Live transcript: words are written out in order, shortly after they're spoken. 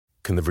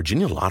Can the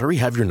Virginia Lottery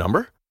have your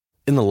number?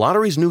 In the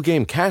lottery's new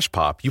game Cash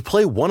Pop, you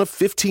play one of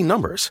 15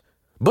 numbers.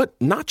 But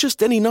not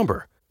just any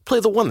number. Play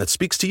the one that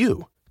speaks to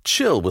you.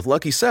 Chill with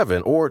Lucky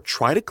 7 or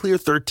try to clear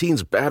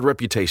 13's bad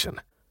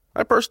reputation.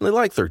 I personally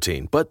like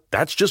 13, but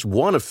that's just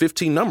one of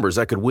 15 numbers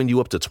that could win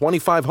you up to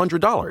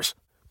 $2,500.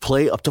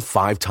 Play up to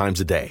 5 times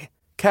a day.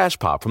 Cash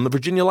Pop from the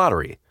Virginia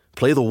Lottery.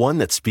 Play the one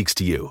that speaks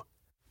to you.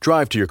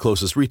 Drive to your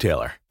closest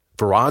retailer.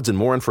 For odds and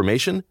more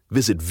information,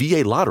 visit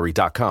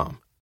VALottery.com.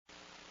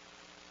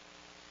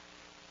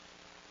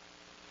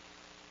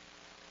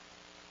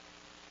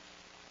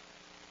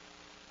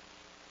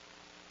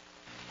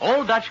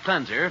 Old Dutch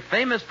Cleanser,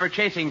 famous for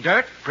chasing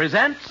dirt,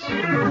 presents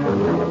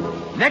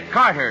Nick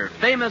Carter,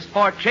 famous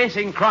for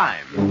chasing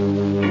crime.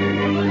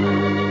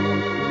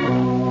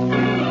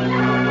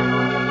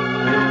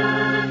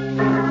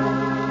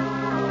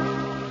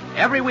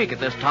 Every week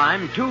at this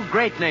time, 2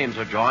 great names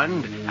are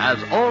joined as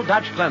Old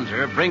Dutch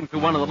Cleanser brings to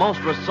one of the most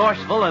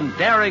resourceful and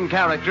daring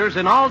characters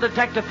in all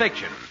detective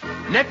fiction,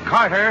 Nick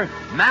Carter,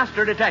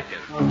 Master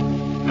Detective.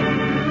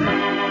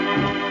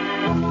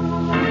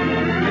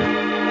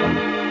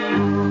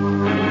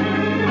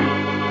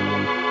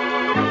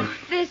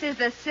 This is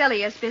the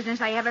silliest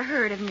business I ever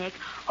heard of, Nick.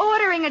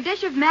 Ordering a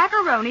dish of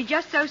macaroni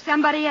just so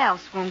somebody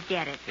else won't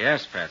get it.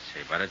 Yes,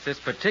 Patsy, but it's this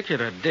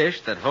particular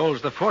dish that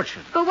holds the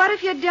fortune. But what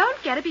if you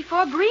don't get it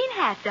before Green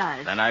Hat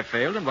does? Then I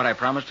failed in what I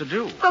promised to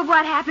do. But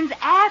what happens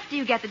after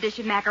you get the dish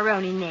of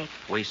macaroni, Nick?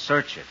 We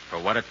search it for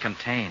what it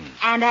contains.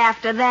 And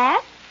after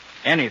that?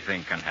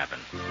 Anything can happen.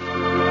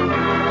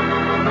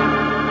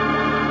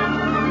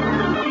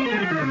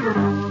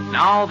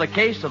 Now, the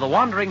case of the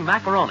wandering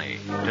macaroni.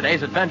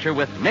 Today's adventure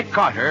with Nick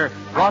Carter,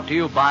 brought to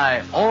you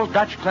by Old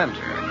Dutch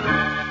Cleanser.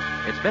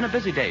 It's been a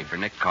busy day for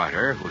Nick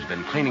Carter, who's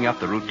been cleaning up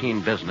the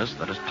routine business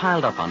that has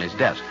piled up on his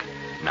desk.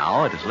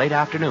 Now it is late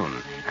afternoon,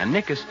 and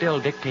Nick is still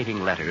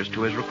dictating letters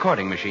to his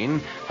recording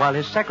machine while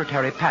his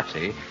secretary,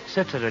 Patsy,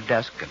 sits at her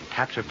desk and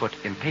taps her foot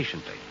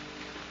impatiently.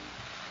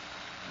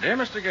 Dear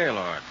Mr.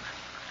 Gaylord,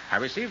 I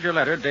received your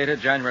letter dated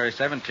January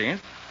 17th,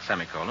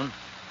 semicolon.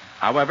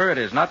 However, it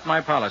is not my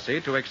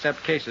policy to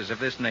accept cases of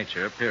this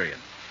nature, period.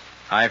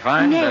 I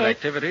find that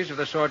activities of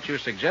the sort you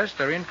suggest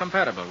are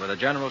incompatible with the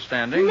general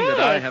standing that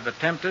I have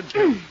attempted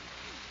to...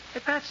 Hey,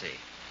 Patsy,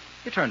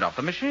 you turned off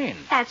the machine.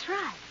 That's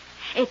right.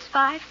 It's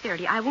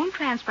 5:30. I won't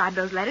transcribe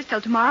those letters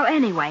till tomorrow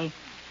anyway.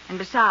 And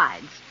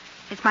besides,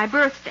 it's my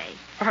birthday.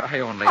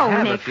 I only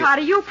have Nick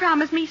Carter, you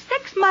promised me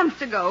 6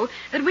 months ago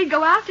that we'd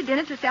go out to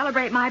dinner to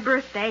celebrate my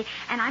birthday,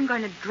 and I'm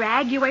going to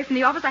drag you away from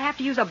the office. I have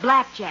to use a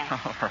blackjack.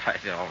 All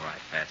right,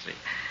 Patsy.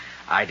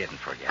 I didn't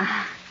forget.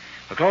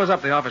 We'll close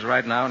up the office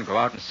right now and go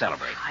out and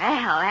celebrate.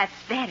 Well, that's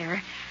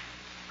better.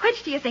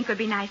 Which do you think would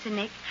be nicer,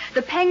 Nick?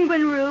 The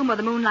penguin room or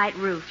the moonlight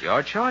roof?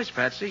 Your choice,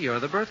 Patsy. You're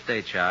the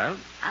birthday child.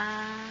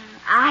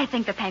 I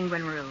think the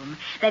penguin room.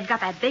 They've got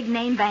that big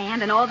name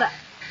band and all the...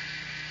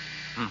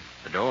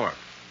 The door.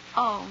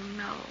 Oh,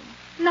 no.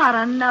 Not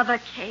another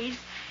case.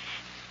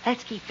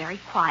 Let's keep very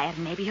quiet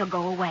and maybe he'll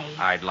go away.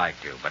 I'd like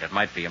to, but it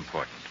might be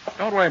important.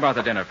 Don't worry about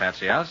the dinner,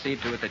 Patsy. I'll see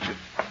to it that you...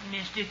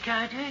 Mr.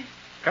 Carter?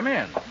 Come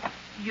in.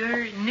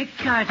 You're Nick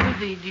Carter,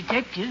 the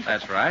detective?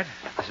 That's right.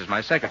 This is my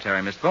secretary,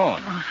 Miss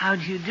Bowen. Oh, how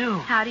do you do?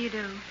 How do you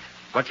do?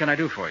 What can I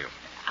do for you?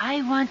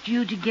 I want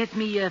you to get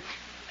me a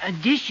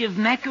dish of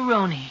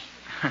macaroni.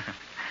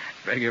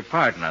 Beg your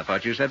pardon. I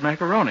thought you said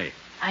macaroni.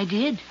 I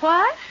did.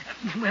 What?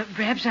 Well,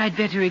 perhaps I'd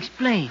better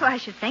explain. Well, I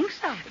should think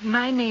so.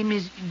 My name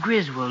is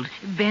Griswold,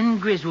 Ben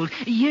Griswold.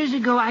 Years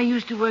ago, I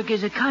used to work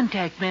as a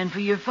contact man for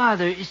your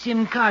father,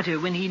 Sim Carter,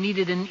 when he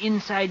needed an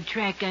inside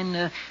track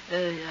on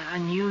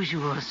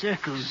unusual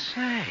circles.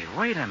 Say,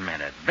 wait a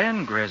minute.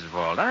 Ben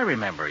Griswold, I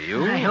remember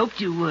you. I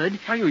hoped you would.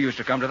 Well, you used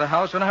to come to the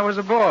house when I was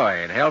a boy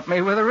and help me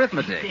with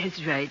arithmetic.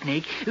 That's right,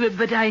 Nick.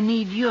 But I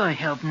need your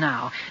help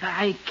now.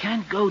 I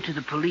can't go to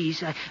the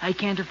police. I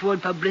can't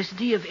afford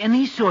publicity of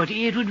any sort.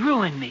 It would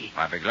ruin me.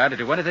 I'll be glad to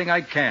do anything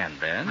I can,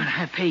 Ben. But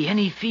I'll pay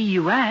any fee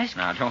you ask.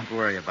 Now, don't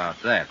worry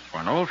about that. For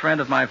an old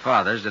friend of my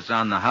father's that's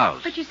on the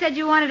house. But you said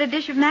you wanted a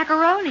dish of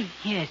macaroni.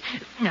 Yes.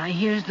 Now,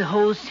 here's the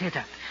whole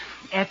setup.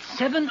 At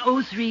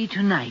 7:03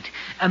 tonight,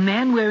 a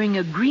man wearing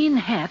a green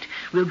hat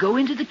will go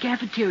into the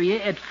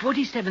cafeteria at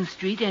 47th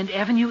Street and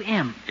Avenue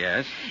M.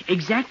 Yes?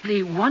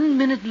 Exactly 1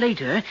 minute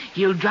later,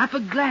 he'll drop a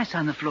glass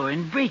on the floor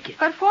and break it.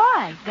 But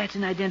why? That's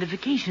an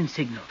identification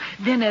signal.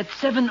 Then at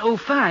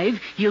 7:05,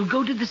 he'll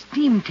go to the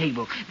steam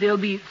table. There'll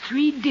be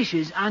 3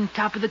 dishes on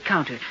top of the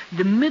counter.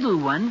 The middle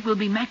one will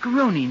be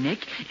macaroni,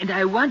 Nick, and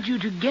I want you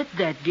to get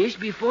that dish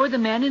before the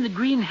man in the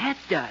green hat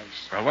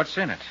does. Well, what's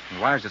in it?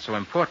 And why is it so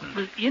important?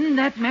 Well, in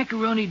that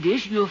macaroni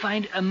dish, you'll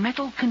find a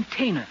metal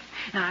container.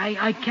 Now,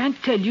 I can't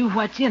tell you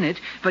what's in it,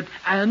 but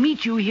I'll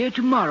meet you here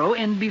tomorrow,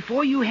 and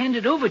before you hand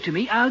it over to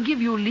me, I'll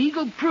give you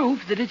legal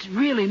proof that it's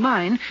really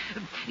mine.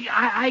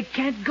 I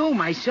can't go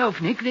myself,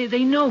 Nick.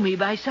 They know me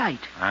by sight.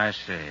 I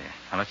see.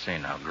 Now, let's see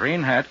now.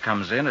 Green hat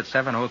comes in at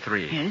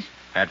 7:03. Yes?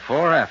 At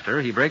 4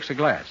 after, he breaks a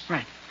glass.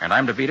 Right. And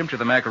I'm to beat him to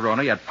the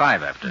macaroni at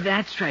 5 after.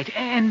 That's right.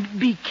 And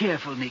be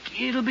careful, Nick.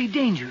 It'll be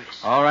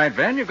dangerous. All right,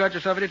 Ben, you've got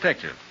yourself a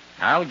detective.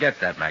 I'll get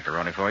that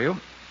macaroni for you.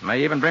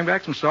 May even bring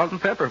back some salt and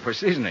pepper for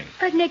seasoning.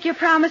 But, Nick, you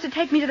promised to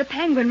take me to the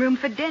Penguin Room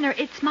for dinner.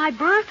 It's my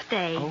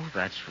birthday. Oh,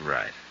 that's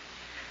right.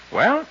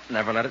 Well,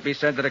 never let it be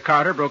said that a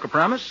Carter broke a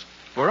promise.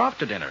 We're off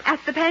to dinner.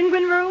 At the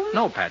Penguin Room?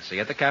 No, Patsy,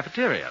 at the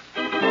cafeteria.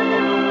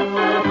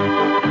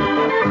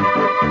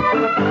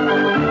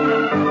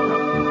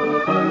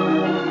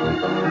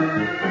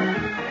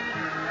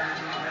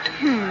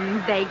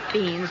 Baked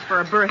beans for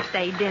a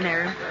birthday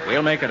dinner.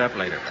 We'll make it up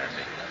later,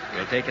 Patsy.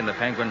 We'll take in the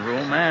Penguin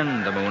Room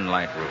and the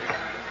Moonlight Room.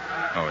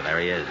 Oh, there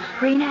he is.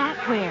 Green hat,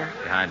 where?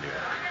 Behind you.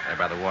 There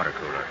by the water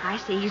cooler. I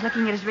see. He's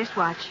looking at his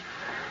wristwatch.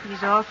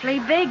 He's awfully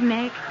big,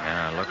 Nick.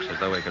 Yeah, looks as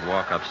though he could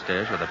walk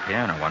upstairs with a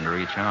piano under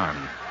each arm.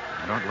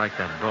 I don't like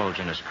that bulge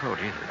in his coat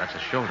either. That's a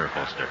shoulder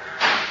holster.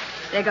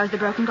 There goes the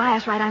broken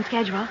glass, right on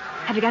schedule.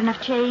 Have you got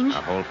enough change?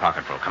 A whole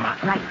pocketful. Come on.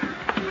 Right.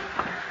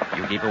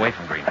 You keep away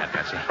from Green Hat,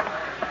 Patsy.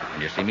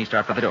 When you see me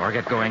start for the door,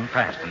 get going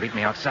fast and meet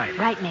me outside.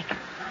 Right, Nick.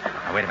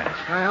 Now, wait a minute.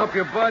 Can I help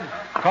you, Bud?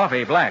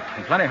 Coffee, black,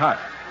 and plenty hot.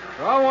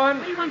 Draw one.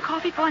 What do you want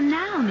coffee for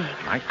now,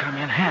 Nick? Might come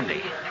in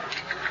handy.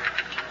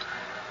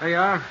 There you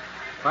are.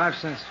 5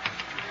 cents.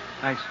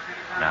 Thanks.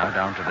 Now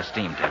down to the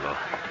steam table.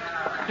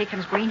 Here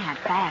comes Green Hat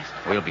fast.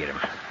 We'll beat him.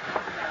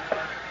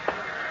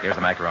 Here's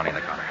the macaroni in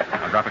the counter.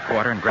 I'll drop a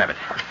quarter and grab it.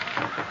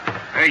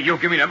 Hey, you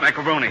give me that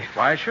macaroni.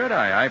 Why should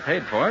I? I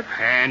paid for it.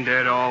 Hand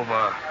it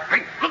over.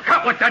 Hey, look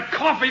out with that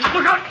coffee.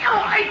 Look out.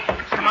 Oh, hey.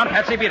 Come on,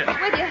 Patsy, beat it.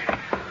 With you.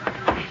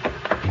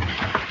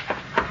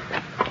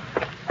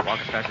 Walk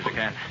as fast as you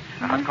can.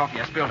 The hot coffee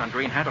I spilled on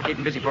Green Hat will keep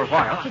him busy for a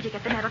while. Did you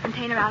get the metal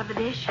container out of the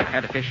dish? I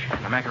had to fish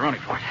the macaroni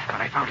for it,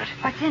 but I found it.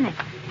 What's in it?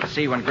 We'll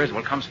see when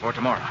Griswold comes for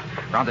tomorrow.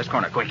 Round this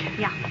corner, quick.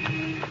 Yeah.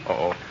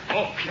 Uh-oh.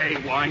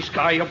 Okay, wise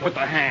guy, up with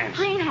the hands.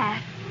 Green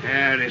Hat.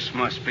 Yeah, this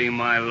must be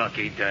my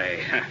lucky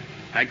day.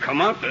 I come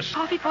out this.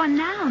 Coffee for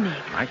now,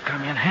 Nick. Might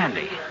come in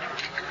handy.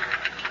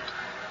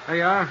 There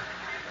you are.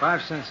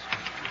 5 cents.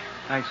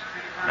 Thanks.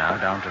 Now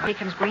down to Here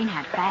comes Green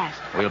Hat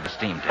fast. We'll the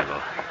steam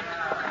table.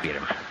 Beat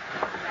him.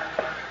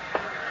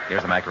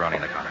 Here's the macaroni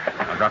in the counter.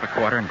 I'll drop a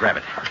quarter and grab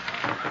it.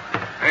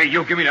 Hey,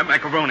 you give me that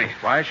macaroni.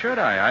 Why should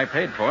I? I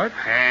paid for it.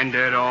 Hand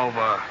it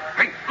over.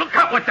 Hey, look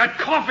out with that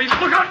coffee.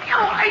 Look out.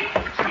 Oh, hey.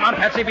 Come on,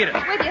 Patsy, beat it.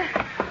 With you.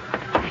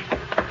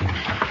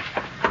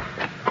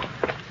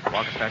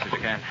 Walk as fast as you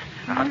can.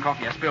 The hot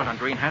coffee I spilled on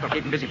Green Hat will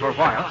keep him busy for a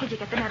while. Did you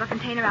get the metal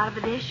container out of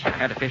the dish? I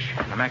had to fish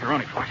the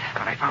macaroni for it,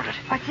 but I found it.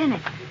 What's in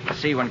it? We'll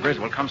see when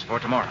Griswold comes for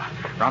tomorrow.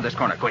 Round this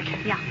corner, quick.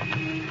 Yeah.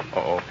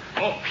 Uh-oh.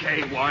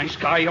 Okay, wise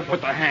guy, up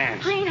with the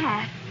hands. Green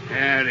Hat.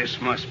 Yeah, this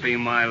must be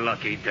my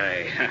lucky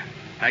day.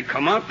 I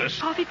come out this.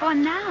 Coffee for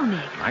now,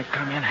 Nick. Might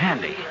come in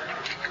handy.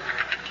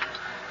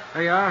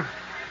 There you are.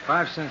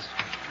 5 cents.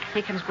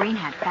 Here comes Green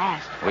Hat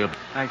fast. We'll...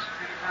 Thanks.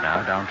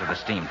 Now down to the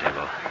steam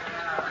table.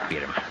 Beat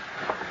him.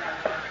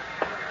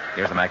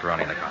 Here's the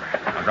macaroni in the counter.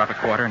 I'll drop a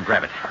quarter and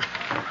grab it.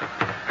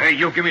 Hey,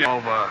 you give me that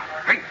over.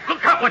 Hey,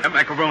 look out with the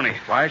macaroni.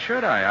 Why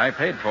should I? I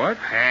paid for it.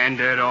 Hand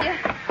it over.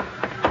 Yeah.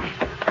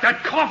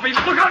 That coffee.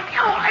 Look out.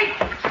 Oh, hey.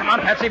 Come on,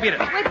 Patsy, beat it.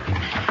 With...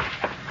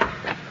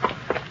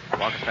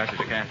 Walk as fast as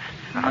you can.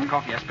 The hot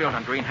coffee I spilled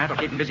on Green Hat will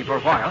keep him busy for a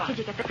while. Did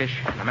you get the... Fish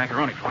the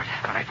macaroni for it,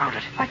 but I found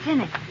it. What's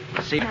in it?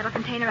 We'll see Metal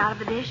container out of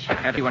the dish? I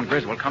had to when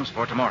Griswold comes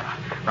for tomorrow.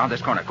 Round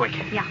this corner, quick.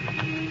 Yeah.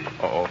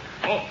 Uh-oh.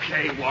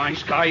 Okay,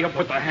 wise guy, up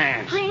with the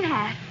hands. Green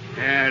Hat.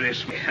 Yeah,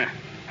 this...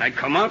 I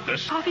come out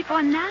this. Coffee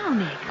for now,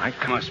 Nick. Might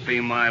come Must be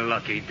my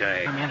lucky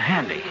day. in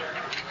handy.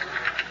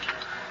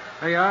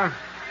 There you are.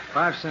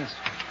 5 cents.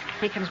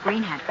 Here comes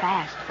Green Hat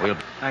fast. We'll...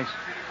 Thanks.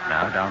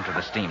 Now down to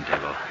the steam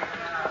table.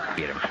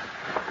 Beat him.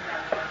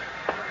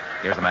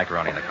 Here's the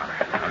macaroni in the counter.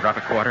 I'll drop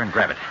a quarter and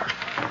grab it.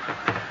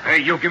 Hey,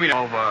 you give me that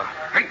over.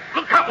 Hey,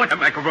 look out with the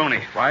macaroni.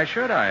 Why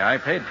should I? I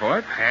paid for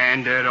it.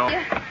 Hand it over.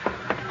 Yeah.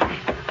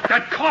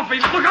 That coffee.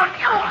 Look out.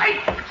 Oh,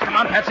 hey. Come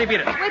on, Patsy, beat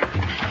it. With...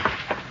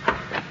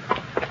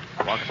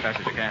 Walk as fast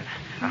as you can.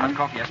 The hot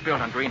coffee I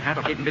spilled on Green Hat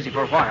will keep him busy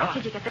for a while.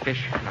 Did you get the...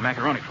 Fish the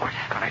macaroni for it,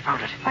 but I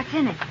found it. What's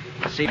in it?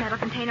 We'll see Metal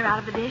container out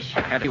of the dish?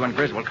 I had to when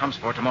Griswold comes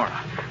for tomorrow.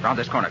 Round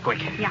this corner,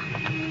 quick. Yeah.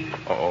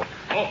 Uh-oh.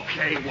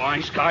 Okay,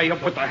 wise guy,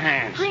 up with the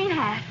hands. Green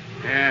Hat.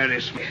 Yeah,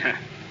 this...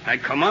 I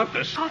come out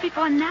this. Coffee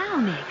for now,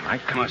 Nick.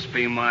 Might come Must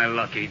be my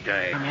lucky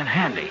day. in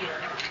handy.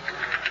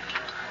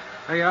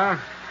 There you are.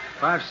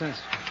 5 cents.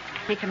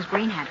 Here comes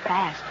Green Hat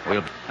fast.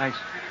 We'll... Thanks.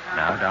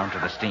 Now down to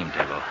the steam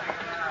table.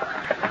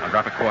 I'll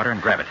drop a quarter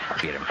and grab it.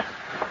 Beat him.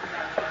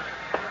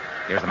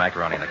 Here's the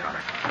macaroni in the counter.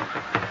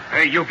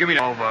 Hey, you give me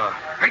that over.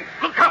 Hey,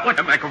 look out with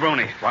the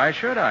macaroni. Why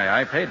should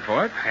I? I paid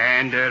for it.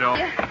 Hand it over.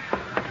 Yeah.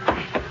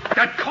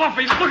 That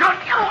coffee. Look out.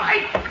 Oh,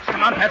 hey.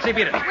 Come on, Patsy,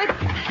 beat it. With...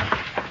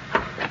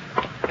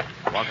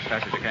 Walk as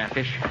fast as you can.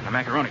 Fish the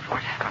macaroni for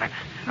it, but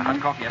the hot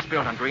coffee I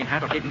spilled on Green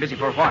Hat will keep him busy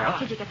for a while.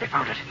 Did you get the... I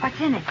found it. What's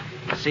in it?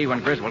 We'll see when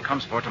Griswold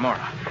comes for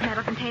tomorrow.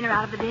 Metal container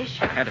out of the dish?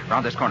 I had to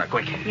round this corner,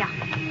 quick. Yeah.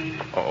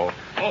 Uh-oh.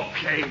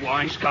 Okay,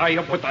 wise guy,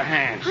 up with the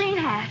hands. Green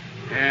Hat.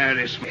 Yeah,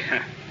 this...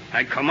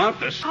 I come out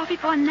this. Coffee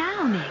for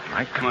now, Nick.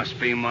 Might come Must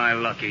be my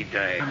lucky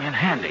day. in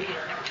handy.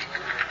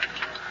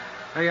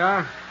 There you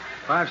are.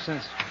 5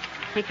 cents.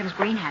 Here comes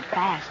Green Hat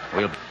fast.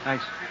 We'll...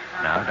 Thanks.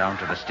 Now down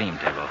to the steam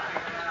table.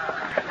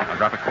 I'll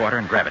drop a quarter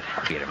and grab it.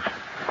 Feed him.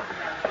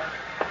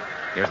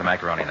 Here's the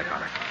macaroni in the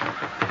corner.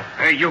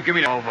 Hey, you give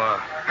me over.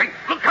 Hey,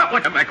 look out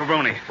with the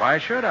macaroni. Why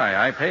should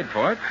I? I paid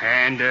for it.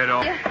 Hand it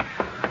over.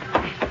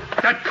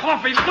 That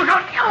coffee, look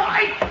out. Oh,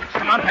 hey.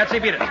 Come on, Patsy,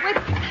 beat it. Wait.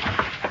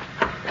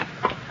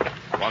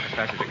 Walk as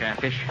fast as you can.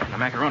 Fish and the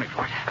macaroni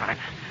for it. Got it.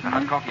 The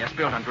hot coffee I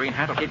spilled on Green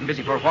Hat will keep him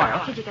busy for a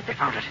while. Did you get the... I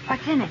found it.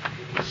 What's in it?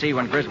 See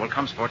when Griswold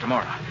comes for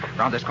tomorrow.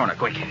 Round this corner,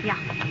 quick. Yeah.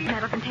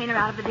 Metal container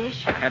out of the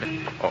dish. Had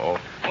it. Uh-oh.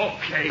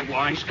 Okay,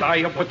 Wine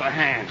Sky, up with the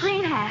hands.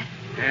 Green Hat.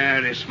 There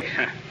it is.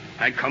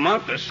 I come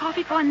out this.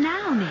 Coffee for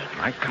now,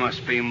 Nick.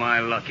 Must be my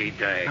lucky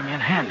day. Come in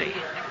handy.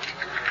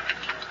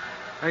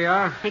 There you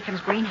are. Here comes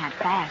Green Hat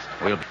fast.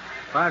 We'll...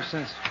 5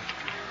 cents.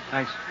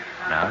 Thanks.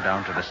 Now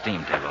down to the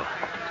steam table.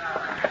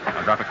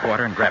 I'll drop a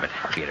quarter and grab it.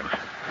 Feed him.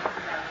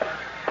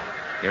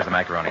 Here's the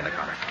macaroni in the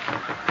corner.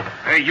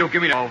 Hey, you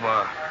give me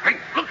over. Hey,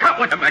 look out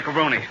with the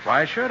macaroni.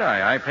 Why should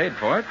I? I paid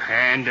for it.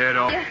 Hand it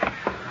over.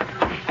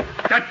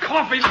 That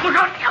coffee, look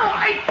out. Oh,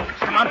 hey.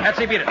 Come on,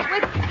 Patsy, beat it.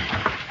 Wait.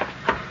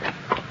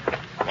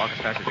 Walk as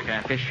fast as you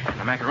can. Fish and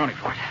the macaroni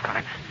for it. Got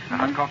it. The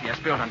hot coffee I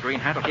spilled on Green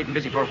Hat will keep him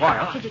busy for a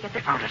while. Did you get the...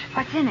 I found it.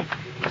 What's in it?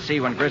 See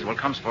when Griswold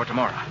comes for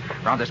tomorrow.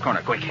 Round this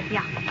corner, quick.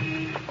 Yeah.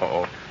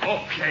 Uh-oh.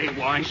 Okay,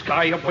 Wine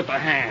Sky, up with the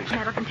hands.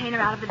 Metal container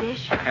out of the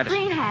dish. Had it.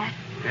 Green Hat.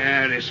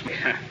 There it is.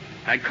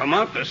 I come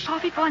out this.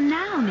 Coffee for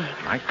now,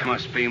 Nick.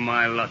 Must be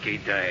my lucky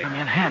day. Come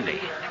in handy.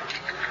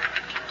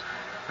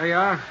 There you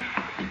are.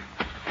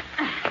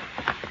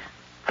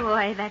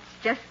 Boy, that's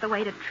just the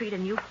way to treat a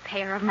new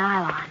pair of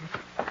nylons.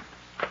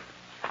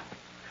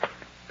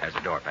 There's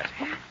the door, Patsy.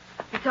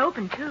 It's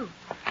open, too.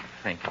 I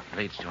think it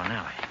leads to an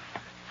alley.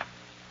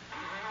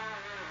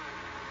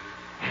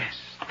 Yes,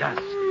 it does.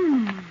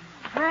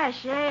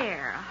 Fresh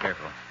air.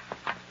 Careful.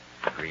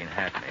 Green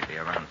Hat may be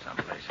around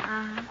someplace.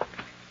 Uh-huh.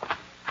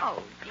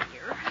 Oh, dear.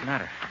 What's the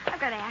matter? I've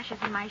got ashes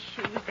in my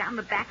shoes down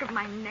the back of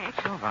my neck.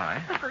 So have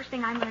I. The first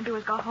thing I'm going to do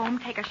is go home,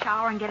 take a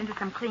shower, and get into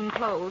some clean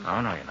clothes.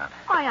 Oh, no, you're not.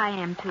 Why, I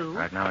am, too.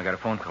 Right now I got a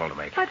phone call to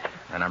make. But...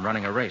 And I'm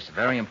running a race, a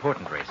very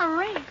important race. A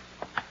race?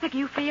 Nick,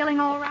 you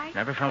feeling all right?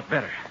 Never felt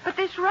better. But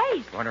this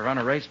race... Going to run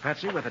a race,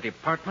 Patsy, with the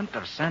Department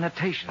of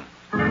Sanitation.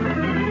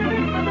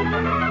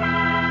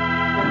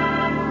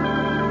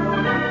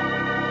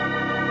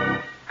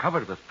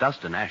 Covered with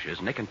dust and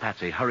ashes, Nick and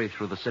Patsy hurry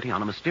through the city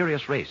on a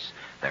mysterious race.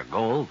 Their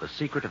goal, the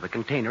secret of the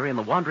container in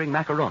the wandering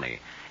macaroni.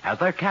 As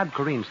their cab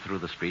careens through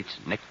the streets,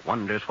 Nick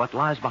wonders what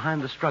lies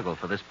behind the struggle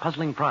for this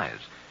puzzling prize.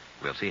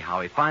 We'll see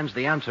how he finds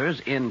the answers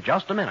in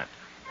just a minute.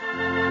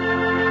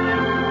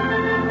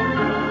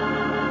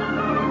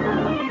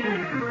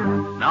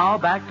 Now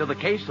back to the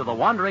case of the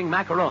wandering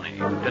macaroni.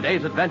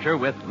 Today's adventure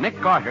with Nick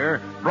Carter,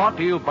 brought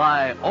to you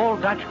by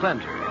Old Dutch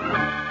Cleanser.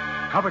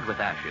 Covered with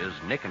ashes,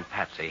 Nick and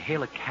Patsy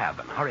hail a cab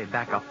and hurry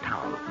back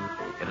uptown.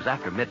 It is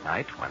after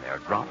midnight when they are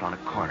dropped on a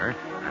corner,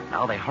 and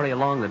now they hurry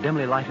along the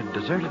dimly lighted,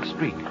 deserted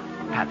street.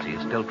 Patsy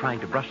is still trying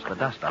to brush the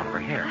dust out of her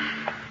hair.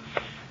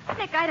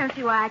 Nick, I don't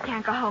see why I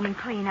can't go home and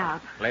clean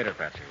up. Later,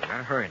 Patsy. We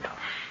gotta hurry now.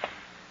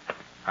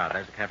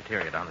 There's the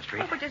cafeteria down the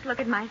street. Oh, but just look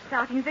at my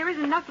stockings. There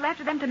isn't enough left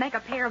of them to make a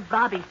pair of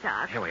bobby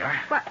socks. Here we are.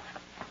 What?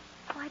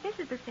 Why, this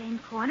is the same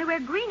corner where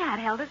Green Hat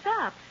held us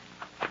up.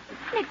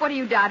 Nick, what are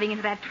you diving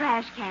into that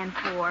trash can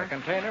for? The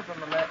container from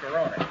the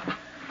macaroni.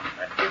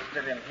 I fixed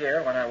it in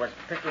here when I was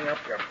picking up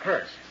your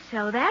purse.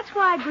 So that's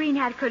why Green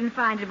Hat couldn't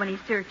find it when he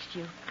searched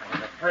you. I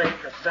was afraid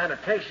the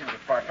sanitation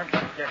department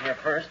would get here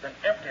first and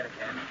empty it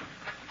again.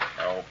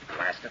 Oh,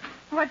 blast it.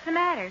 What's the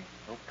matter?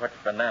 Who put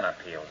banana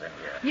peels in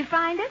here? You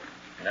find it?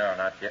 No,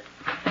 not yet.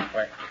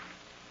 Wait.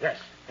 Yes,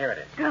 here it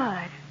is.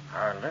 Good.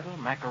 Our little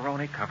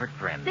macaroni-covered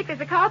friend. Nick, there's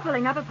a car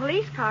pulling up, a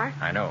police car.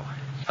 I know.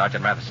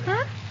 Sergeant Matheson.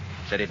 Huh?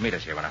 Said he'd meet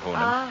us here when I phoned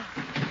him.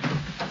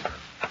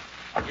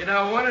 You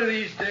know, one of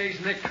these days,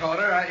 Nick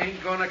Carter, I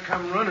ain't gonna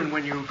come running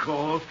when you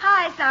call.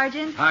 Hi,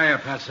 Sergeant. Hiya,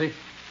 Patsy.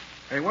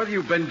 Hey, what have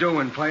you been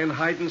doing? Playing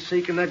hide and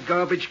seek in that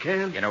garbage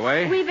can? In a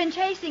way? We've been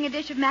chasing a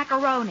dish of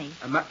macaroni.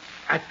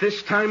 At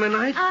this time of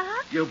night?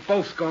 Uh-huh. You're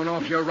both gone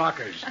off your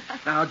rockers.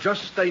 Now,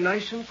 just stay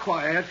nice and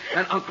quiet,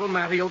 and Uncle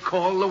Matty'll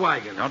call the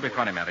wagon. Don't be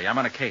funny, Matty. I'm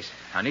on a case.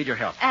 I need your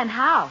help. And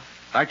how?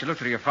 I'd like to look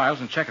through your files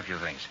and check a few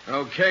things.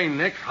 Okay,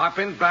 Nick. Hop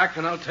in back,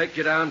 and I'll take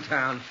you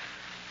downtown.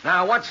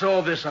 Now, what's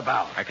all this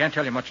about? I can't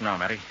tell you much now,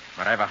 Matty,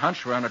 but I have a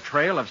hunch we're on a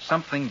trail of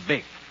something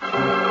big.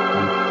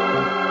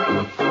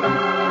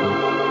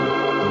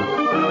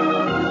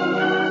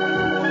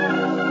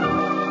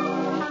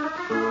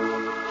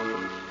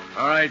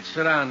 All right,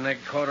 sit down,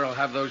 Nick. Carter will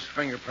have those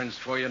fingerprints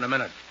for you in a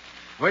minute.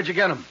 Where'd you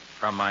get them?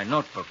 From my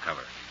notebook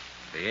cover.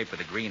 The ape with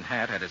the green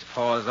hat had his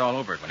paws all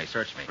over it when he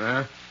searched me.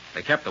 Huh?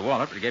 They kept the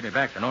wallet, but he gave me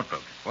back the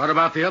notebook. What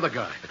about the other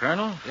guy? The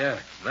colonel? Yeah.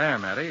 There,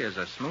 Matty, is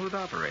a smooth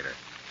operator.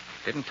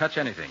 Didn't touch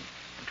anything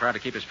and tried to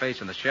keep his face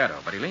in the shadow,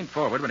 but he leaned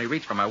forward when he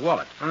reached for my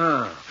wallet.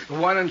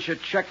 Why don't you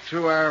check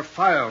through our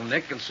file,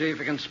 Nick, and see if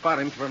you can spot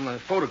him from the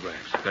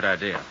photographs? Good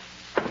idea.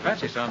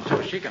 Patsy saw him,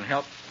 too. She can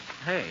help.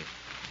 Hey,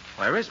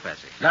 where is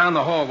Patsy? Down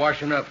the hall,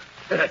 washing up.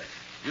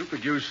 You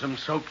could use some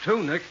soap,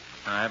 too, Nick.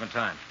 I haven't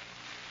time.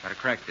 Gotta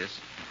crack this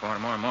before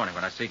tomorrow morning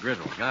when I see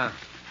Griswold.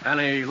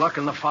 Any luck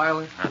in the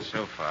filing? Not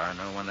so far.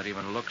 No one that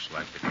even looks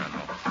like the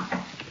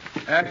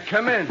colonel.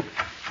 Come in.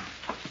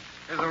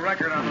 There's a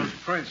record on those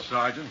prints,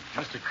 Sergeant.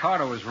 Mr.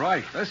 Carter was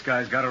right. This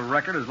guy's got a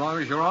record as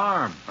long as your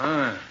arm.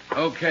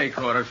 Okay,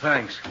 Carter,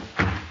 thanks.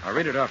 Now,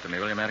 read it off to me,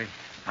 will you, Matty?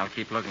 I'll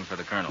keep looking for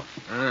the colonel.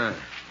 Now,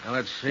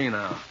 let's see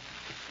now.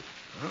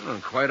 Oh,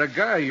 quite a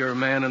guy, your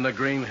man in the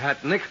green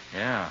hat, Nick.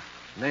 Yeah.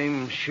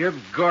 Name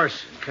Shiv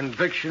Garson.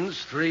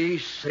 Convictions 3,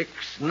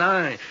 6,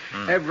 9.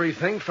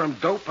 Everything from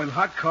dope and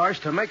hot cars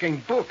to making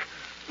book.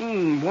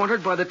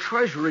 Wanted by the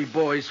Treasury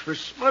boys for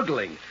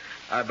smuggling.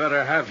 I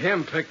better have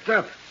him picked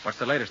up. What's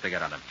the latest they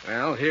got on him?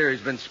 Well, here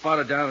he's been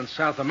spotted down in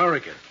South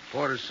America,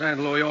 Port of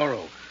San Luis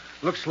Oro.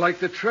 Looks like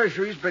the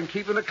Treasury's been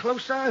keeping a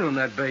close eye on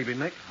that baby,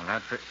 Nick.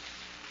 Well,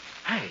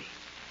 Hey,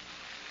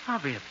 I'll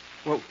be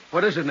Well,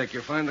 what is it, Nick?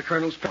 You find the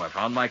colonel's I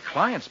found my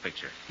client's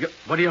picture.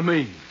 What do you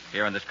mean?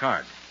 Here on this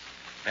card.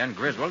 Ben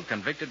Griswold,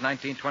 convicted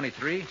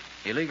 1923,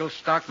 illegal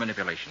stock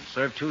manipulation.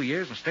 Served 2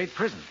 years in state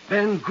prison.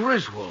 Ben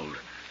Griswold.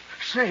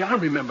 Say, I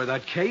remember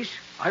that case.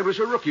 I was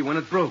a rookie when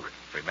it broke.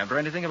 Remember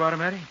anything about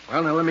him, Eddie?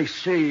 Well, now, let me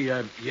see.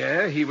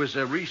 Yeah, he was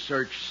a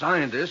research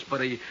scientist,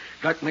 but he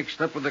got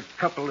mixed up with a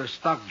couple of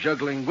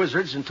stock-juggling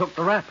wizards and took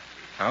the rap.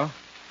 Oh?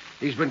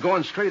 He's been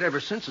going straight ever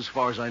since, as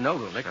far as I know,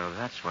 Nick. So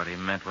that's what he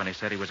meant when he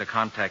said he was a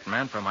contact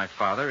man for my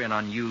father in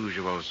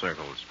unusual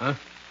circles. Huh?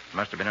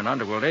 Must have been an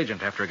underworld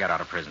agent after he got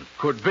out of prison.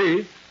 Could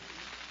be.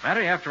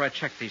 Matty, after I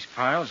check these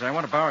files, I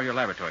want to borrow your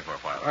laboratory for a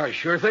while. All right,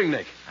 sure thing,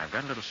 Nick. I've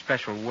got a little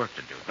special work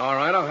to do. All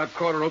right, I'll have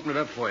Carter open it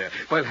up for you.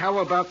 But how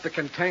about the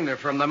container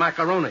from the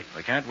Maccaroni?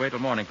 We can't wait till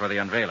morning for the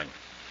unveiling.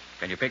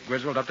 Can you pick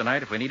Griswold up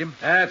tonight if we need him?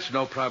 That's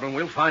no problem.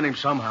 We'll find him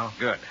somehow.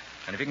 Good.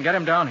 And if you can get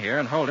him down here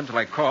and hold him till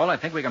I call, I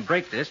think we can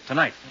break this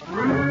tonight.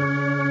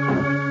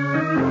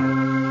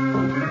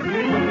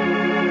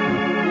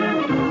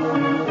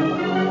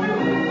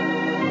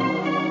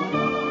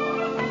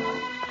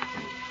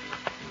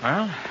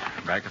 Well,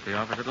 back at the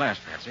office at last,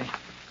 Patsy.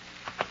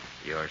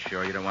 You're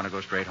sure you don't want to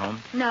go straight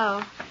home?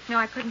 No,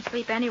 I couldn't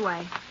sleep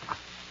anyway.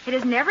 It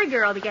isn't every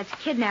girl that gets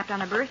kidnapped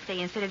on a birthday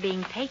instead of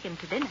being taken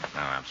to dinner. Oh,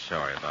 I'm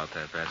sorry about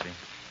that, Patsy.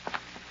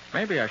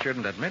 Maybe I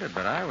shouldn't admit it,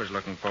 but I was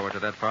looking forward to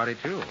that party,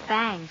 too.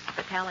 Thanks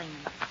for telling me.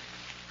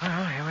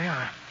 Well, here we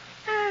are.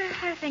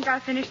 I think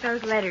I'll finish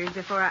those letters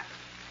before I...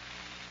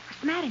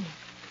 What's the matter, Nick?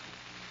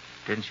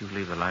 Didn't you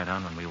leave the light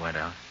on when we went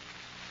out?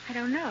 I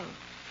don't know.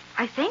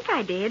 I think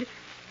I did.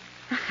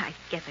 I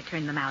guess I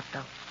turned them out,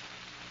 though.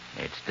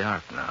 It's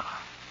dark now.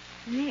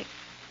 Nick,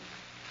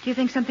 do you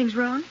think something's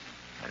wrong?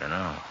 I don't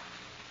know.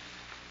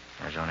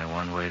 There's only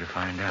one way to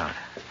find out.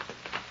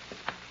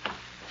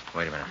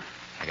 Wait a minute.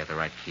 I got the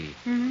right key.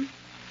 Mm-hmm.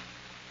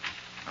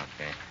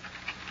 Okay.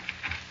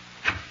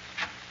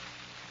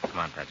 Come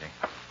on, Patsy.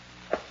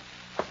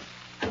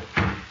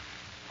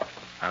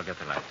 I'll get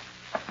the light.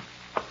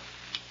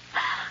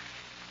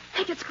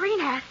 Nick, it's Green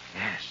Hat.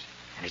 Yes,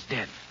 and he's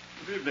dead.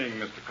 Good evening,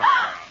 Mr.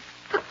 Carter.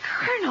 The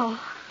Colonel.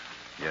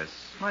 Yes,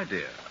 my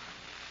dear.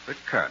 The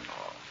Colonel.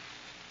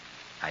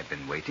 I've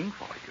been waiting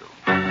for you.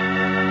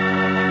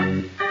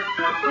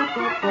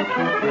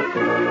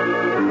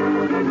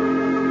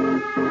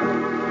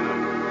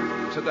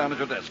 Sit down at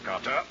your desk,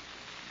 Carter.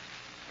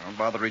 Don't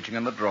bother reaching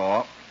in the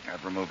drawer.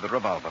 I've removed the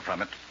revolver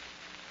from it.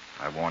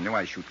 I warn you,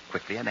 I shoot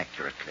quickly and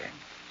accurately,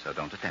 so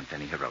don't attempt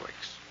any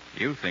heroics.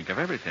 You think of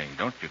everything,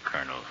 don't you,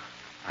 Colonel?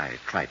 I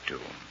tried to.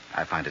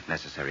 I find it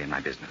necessary in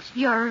my business.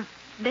 Your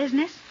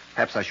business?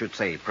 Perhaps I should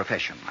say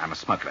profession. I'm a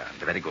smuggler,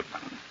 and a very good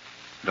one.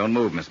 Don't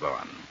move, Miss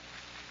Bowen.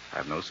 I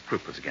have no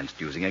scruples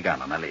against using a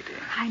gun on a lady.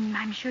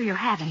 I'm sure you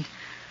haven't.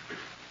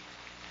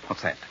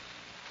 What's that?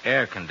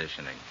 Air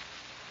conditioning.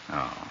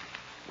 Oh,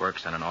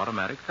 Works on an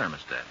automatic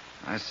thermostat.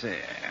 I see.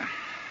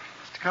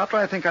 Mr. Carter,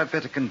 I think I'd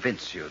better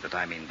convince you that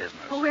I mean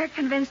business. Well, we're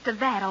convinced of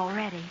that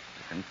already.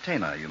 The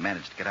container you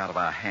managed to get out of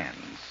our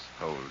hands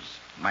holds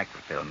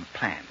microfilm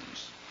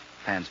plans.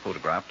 Plans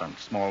photographed on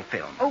small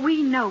film. Oh,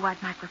 we know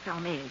what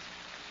microfilm is.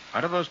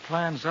 What are those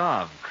plans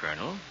of,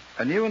 Colonel?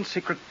 A new and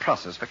secret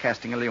process for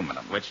casting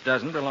aluminum. Which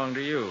doesn't belong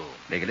to you.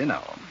 Legally,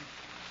 no.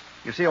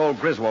 You see, old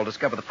Griswold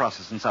discovered the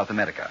process in South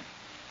America,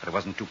 but he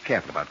wasn't too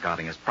careful about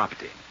guarding his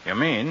property. You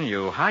mean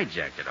you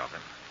hijacked it off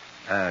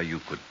him? You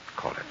could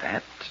call it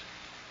that.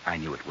 I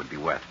knew it would be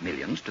worth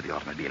millions to the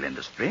automobile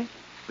industry,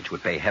 which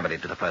would pay heavily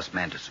to the first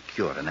man to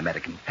secure an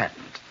American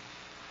patent.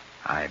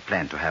 I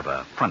planned to have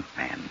a front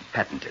man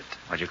patent it.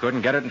 But you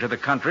couldn't get it into the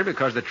country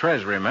because the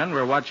Treasury men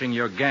were watching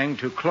your gang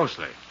too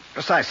closely.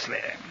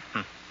 Precisely.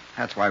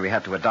 That's why we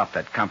had to adopt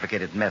that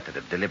complicated method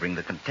of delivering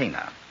the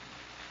container.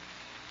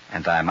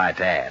 And I might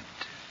add,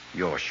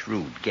 your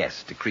shrewd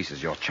guess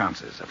decreases your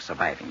chances of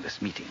surviving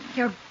this meeting.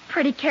 You're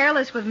pretty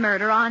careless with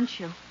murder, aren't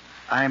you?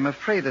 I'm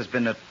afraid there's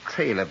been a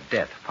trail of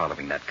death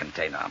following that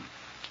container,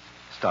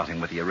 starting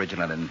with the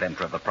original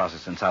inventor of the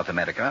process in South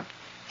America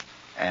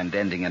and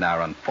ending in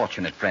our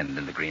unfortunate friend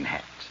in the green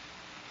hat.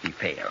 He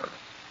failed,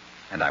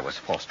 and I was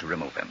forced to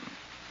remove him.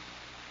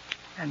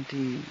 And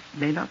he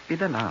may not be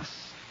the last,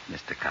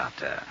 Mr.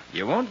 Carter.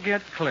 You won't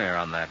get clear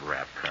on that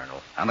rap,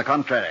 Colonel. On the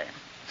contrary,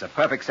 It's a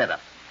perfect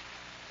setup.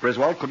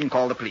 Griswold couldn't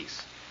call the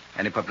police.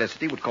 Any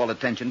publicity would call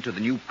attention to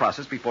the new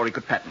process before he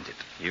could patent it.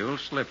 You'll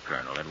slip,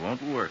 Colonel. It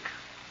won't work.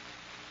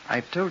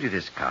 I've told you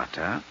this,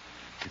 Carter,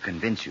 to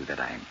convince you that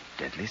I'm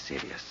deadly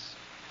serious.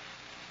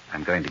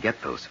 I'm going to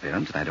get those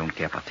films, and I don't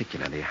care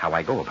particularly how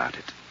I go about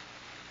it.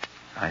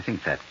 I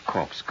think that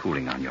corpse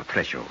cooling on your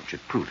threshold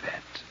should prove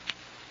that.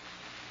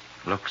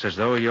 Looks as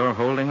though you're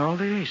holding all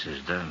the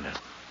aces, doesn't it?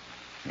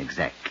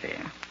 Exactly.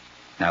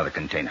 Now the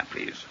container,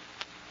 please.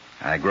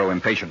 I grow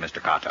impatient, Mr.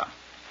 Carter.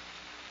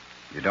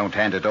 If you don't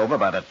hand it over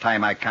by the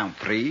time I count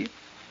 3,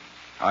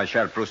 I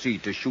shall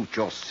proceed to shoot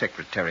your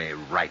secretary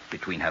right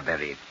between her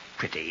very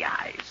pretty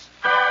eyes.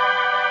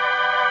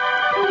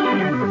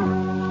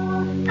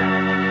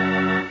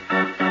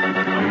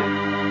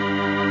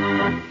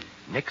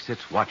 Nick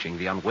sits watching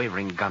the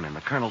unwavering gun in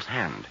the colonel's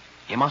hand.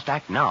 He must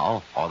act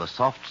now, or the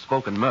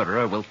soft-spoken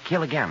murderer will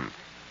kill again.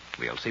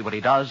 We'll see what he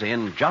does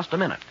in just a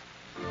minute.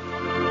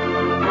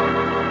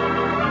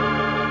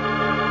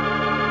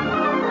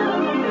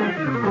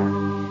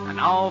 And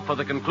now for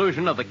the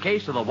conclusion of the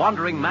case of the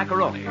wandering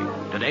Maccaroni.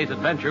 Today's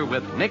adventure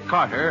with Nick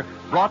Carter,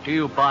 brought to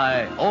you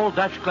by Old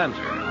Dutch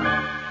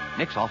Cleanser.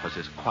 Nick's office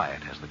is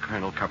quiet as the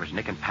colonel covers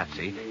Nick and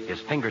Patsy, his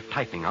finger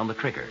tightening on the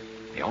trigger.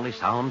 The only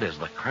sound is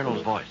the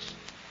colonel's voice.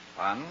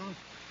 1,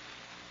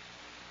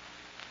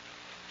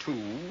 2.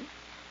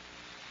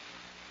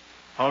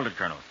 Hold it,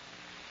 Colonel.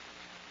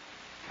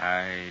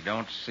 I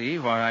don't see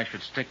why I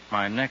should stick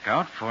my neck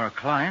out for a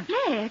client.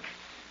 Nick.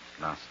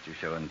 Must you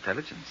show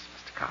intelligence,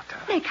 Mr. Carter?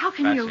 Nick, how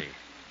can Patsy, you...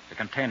 the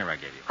container I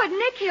gave you. But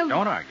Nick, he'll...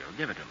 Don't argue.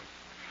 Give it to me.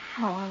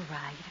 Oh, all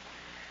right.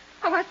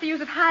 Oh, what's the use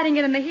of hiding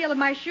it in the heel of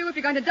my shoe if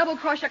you're going to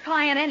double-cross your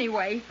client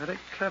anyway? Very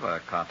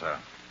clever, Carter.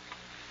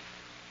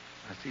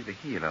 I see the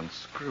heel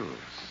unscrews.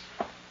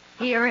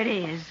 Here it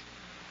is.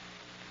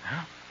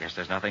 Well, guess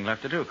there's nothing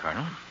left to do,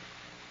 Colonel.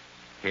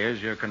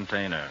 Here's your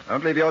container.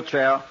 Don't leave your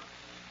chair.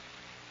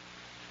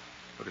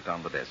 Put it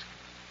on the desk.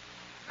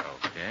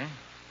 Okay.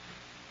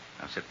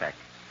 Now sit back.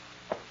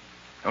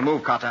 Don't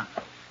move, Carter.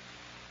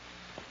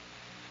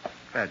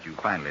 Glad you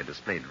finally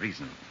displayed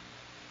reason.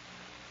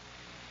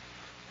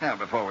 Now,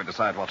 before we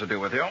decide what to do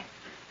with you,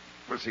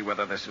 we'll see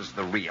whether this is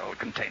the real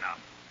container.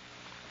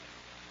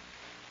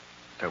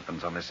 It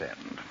opens on this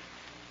end.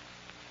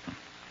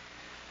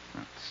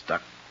 It's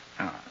stuck.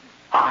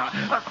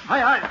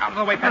 Out of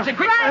the way, Patsy,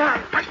 quick!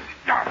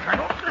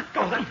 Colonel, let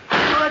go then.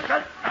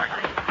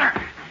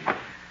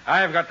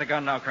 I've got the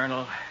gun now,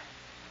 Colonel.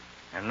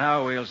 And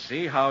now we'll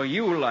see how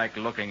you like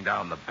looking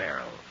down the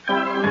barrel.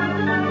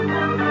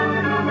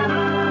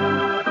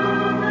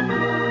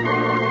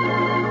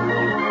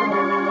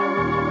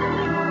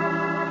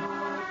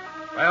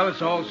 Well,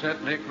 it's all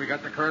set, Nick. We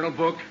got the colonel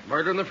booked.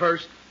 Murder in the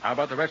first. How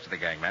about the rest of the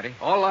gang, Matty?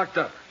 All locked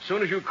up. As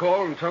soon as you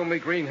called and told me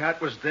Green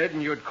Hat was dead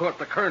and you had caught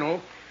the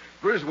colonel,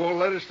 Griswold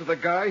led us to the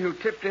guy who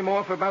tipped him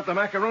off about the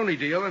Maccaroni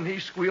deal, and he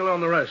squealed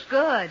on the rest.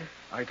 Good.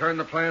 I turned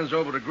the plans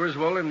over to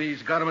Griswold, and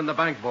he's got them in the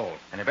bank vault.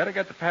 And you better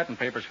get the patent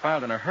papers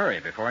filed in a hurry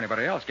before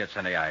anybody else gets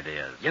any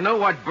ideas. You know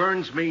what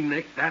burns me,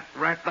 Nick? That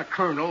rat, the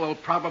colonel, will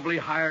probably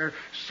hire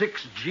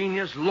 6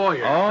 genius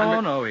lawyers.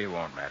 Oh, no, he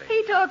won't, Matty.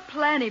 He took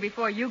plenty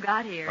before you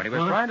got here. When he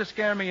was trying to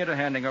scare me into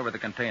handing over the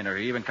container,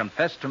 he even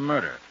confessed to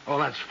murder. Oh,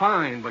 that's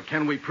fine, but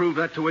can we prove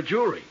that to a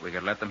jury? We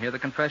could let them hear the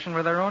confession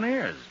with their own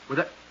ears. With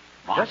that...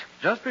 What?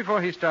 Just before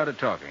he started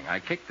talking, I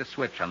kicked the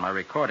switch on my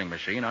recording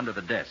machine under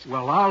the desk.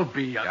 Well, I'll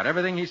be... Got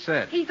everything he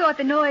said. He thought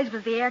the noise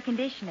was the air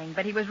conditioning,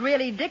 but he was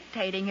really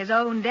dictating his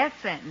own death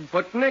sentence.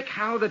 But, Nick,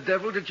 how the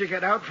devil did you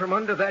get out from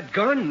under that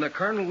gun? The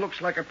colonel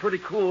looks like a pretty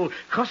cool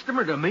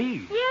customer to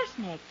me. Yes,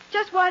 Nick.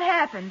 Just what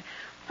happened.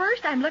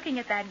 First, I'm looking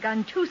at that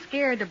gun too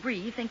scared to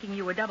breathe, thinking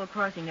you were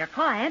double-crossing your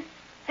client.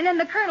 And then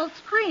the colonel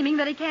screaming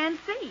that he can't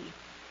see.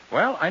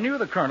 Well, I knew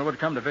the colonel would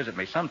come to visit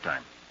me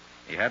sometime.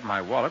 He had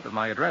my wallet with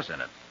my address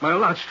in it.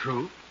 Well, that's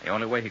true. The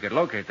only way he could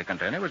locate the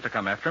container was to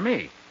come after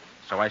me.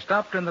 So I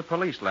stopped in the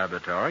police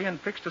laboratory and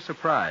fixed a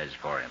surprise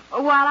for him.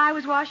 While I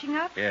was washing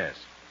up? Yes.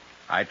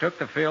 I took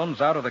the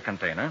films out of the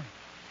container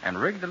and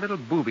rigged a little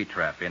booby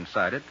trap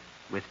inside it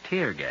with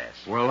tear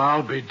gas. Well,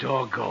 I'll be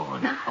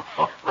doggone.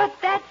 But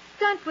that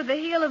stunt with the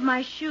heel of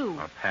my shoe.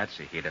 Oh,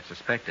 Patsy, he'd have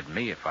suspected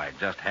me if I'd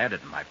just had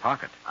it in my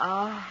pocket.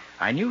 Oh.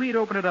 I knew he'd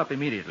open it up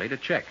immediately to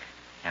check,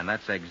 and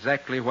that's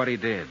exactly what he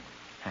did.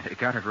 He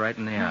got it right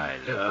in the eyes.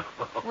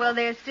 Well,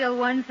 there's still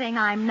one thing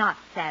I'm not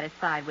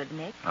satisfied with,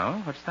 Nick.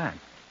 Oh, what's that?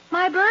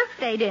 My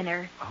birthday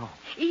dinner. Oh.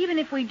 Even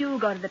if we do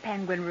go to the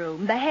Penguin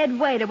Room, the head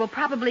waiter will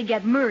probably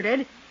get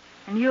murdered,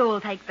 and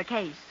you'll take the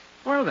case.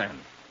 Well, then,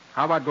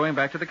 how about going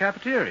back to the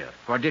cafeteria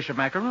for a dish of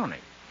macaroni?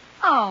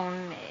 Oh,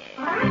 Nick.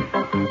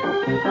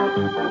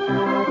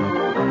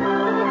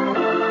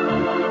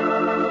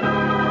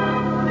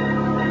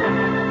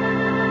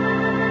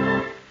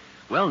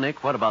 Well,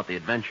 Nick, what about the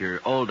adventure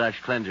Old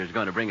Dutch Cleanser's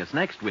going to bring us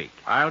next week?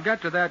 I'll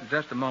get to that in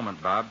just a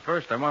moment, Bob.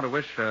 First, I want to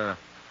wish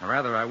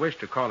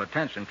to call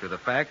attention to the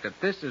fact that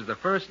this is the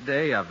first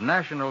day of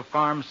National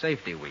Farm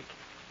Safety Week.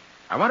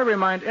 I want to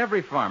remind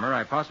every farmer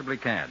I possibly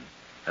can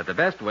that the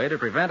best way to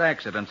prevent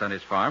accidents on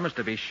his farm is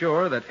to be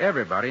sure that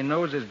everybody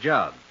knows his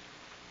job.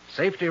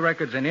 Safety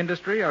records in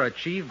industry are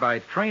achieved by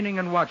training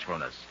and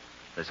watchfulness.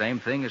 The same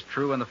thing is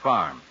true on the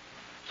farm.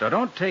 So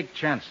don't take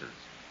chances.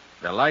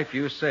 The life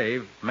you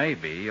save may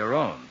be your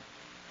own.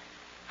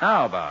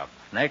 Now, Bob,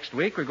 next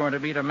week we're going to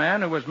meet a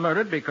man who was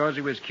murdered because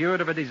he was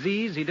cured of a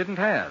disease he didn't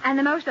have. And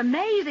the most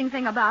amazing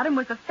thing about him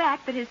was the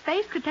fact that his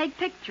face could take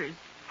pictures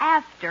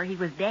after he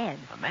was dead.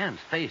 A man's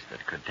face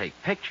that could take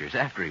pictures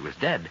after he was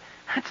dead.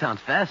 That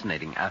sounds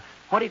fascinating.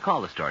 What do you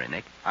call the story,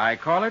 Nick? I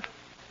call it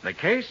The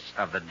Case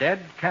of the Dead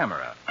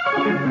Camera.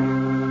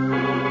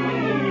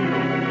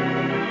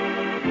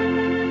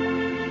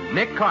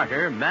 Nick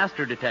Carter,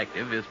 Master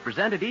Detective, is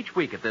presented each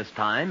week at this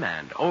time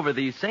and over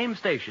these same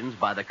stations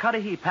by the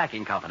Cudahy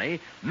Packing Company,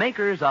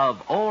 makers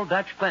of Old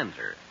Dutch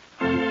Cleanser.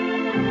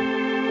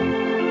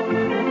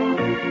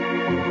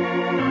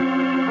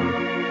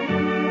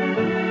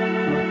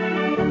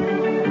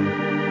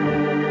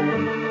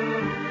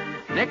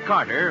 Nick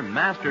Carter,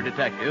 Master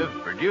Detective,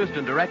 produced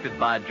and directed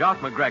by Jock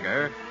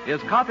McGregor,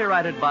 is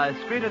copyrighted by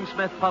Street &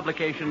 Smith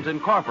Publications,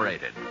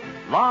 Incorporated.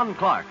 Lon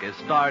Clark is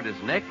starred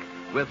as Nick,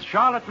 with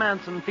Charlotte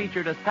Manson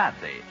featured as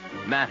Patsy.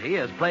 Mattie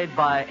is played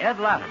by Ed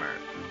Latimer.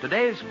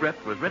 Today's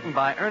script was written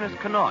by Ernest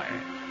Kanoy.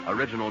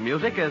 Original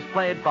music is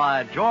played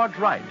by George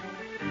Wright.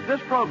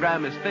 This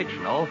program is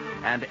fictional,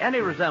 and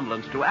any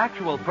resemblance to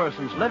actual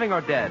persons living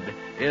or dead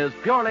is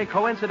purely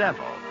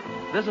coincidental.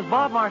 This is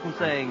Bob Martin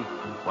saying,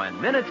 when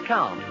minutes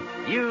count,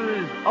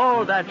 use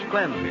Old Dutch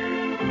Cleanser.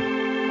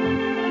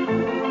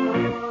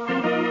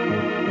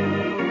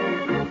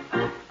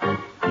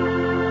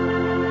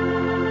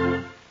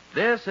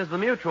 This is the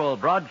Mutual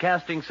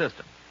Broadcasting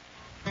System.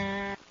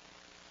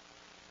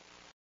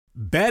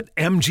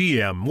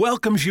 BetMGM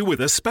welcomes you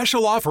with a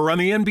special offer on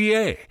the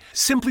NBA.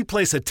 Simply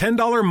place a $10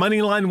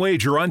 moneyline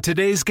wager on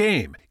today's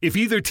game. If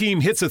either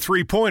team hits a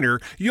three-pointer,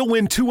 you'll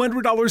win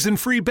 $200 in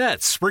free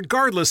bets,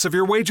 regardless of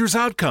your wager's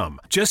outcome.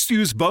 Just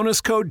use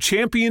bonus code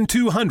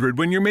CHAMPION200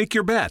 when you make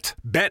your bet.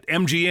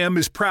 BetMGM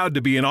is proud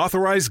to be an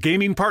authorized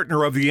gaming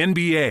partner of the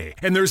NBA,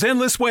 and there's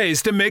endless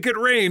ways to make it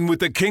rain with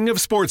the king of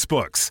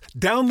sportsbooks.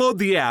 Download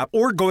the app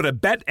or go to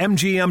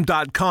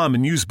BetMGM.com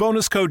and use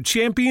bonus code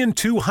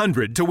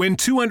CHAMPION200 to win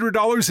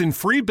 $200 in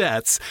free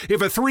bets if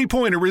a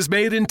three-pointer is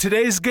made in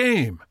today's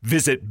game.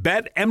 Visit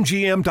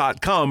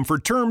BetMGM.com for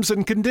terms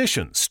and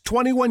conditions.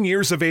 21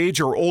 years of age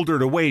or older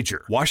to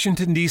wager.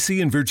 Washington, D.C.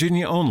 and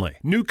Virginia only.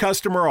 New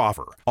customer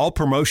offer. All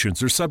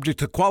promotions are subject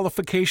to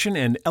qualification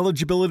and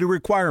eligibility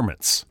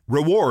requirements.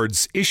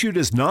 Rewards issued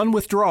as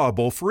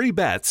non-withdrawable free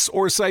bets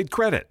or site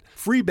credit.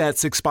 Free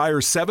bets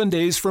expire 7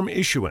 days from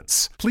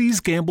issuance. Please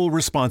gamble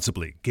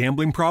responsibly.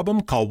 Gambling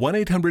problem? Call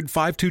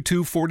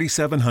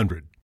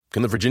 1-800-522-4700.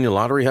 Can the Virginia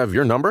Lottery have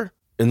your number?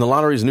 In the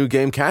lottery's new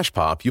game, Cash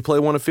Pop, you play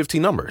one of 15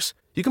 numbers.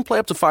 You can play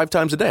up to 5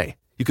 times a day.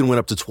 You can win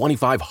up to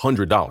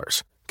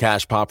 $2,500.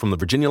 Cash Pop from the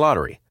Virginia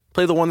Lottery.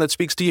 Play the one that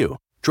speaks to you.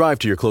 Drive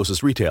to your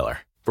closest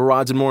retailer. For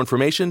odds and more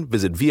information,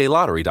 visit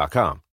VALottery.com.